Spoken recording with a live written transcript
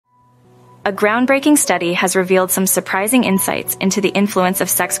A groundbreaking study has revealed some surprising insights into the influence of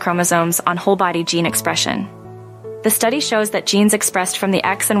sex chromosomes on whole-body gene expression. The study shows that genes expressed from the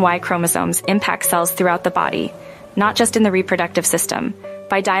X and Y chromosomes impact cells throughout the body, not just in the reproductive system,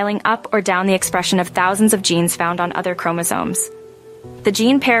 by dialing up or down the expression of thousands of genes found on other chromosomes. The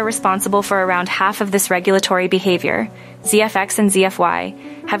gene pair responsible for around half of this regulatory behavior, ZFX and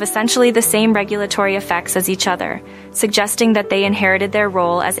ZFY, have essentially the same regulatory effects as each other, suggesting that they inherited their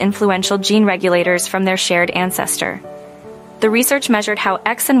role as influential gene regulators from their shared ancestor. The research measured how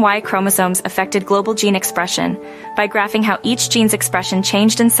X and Y chromosomes affected global gene expression by graphing how each gene's expression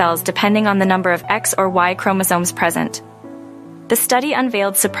changed in cells depending on the number of X or Y chromosomes present. The study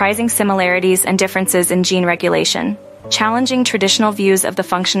unveiled surprising similarities and differences in gene regulation, challenging traditional views of the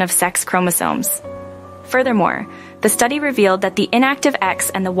function of sex chromosomes. Furthermore, the study revealed that the inactive X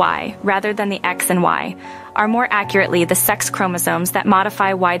and the Y, rather than the X and Y, are more accurately the sex chromosomes that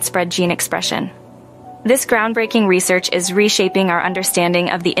modify widespread gene expression. This groundbreaking research is reshaping our understanding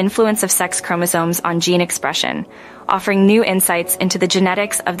of the influence of sex chromosomes on gene expression, offering new insights into the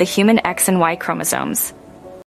genetics of the human X and Y chromosomes.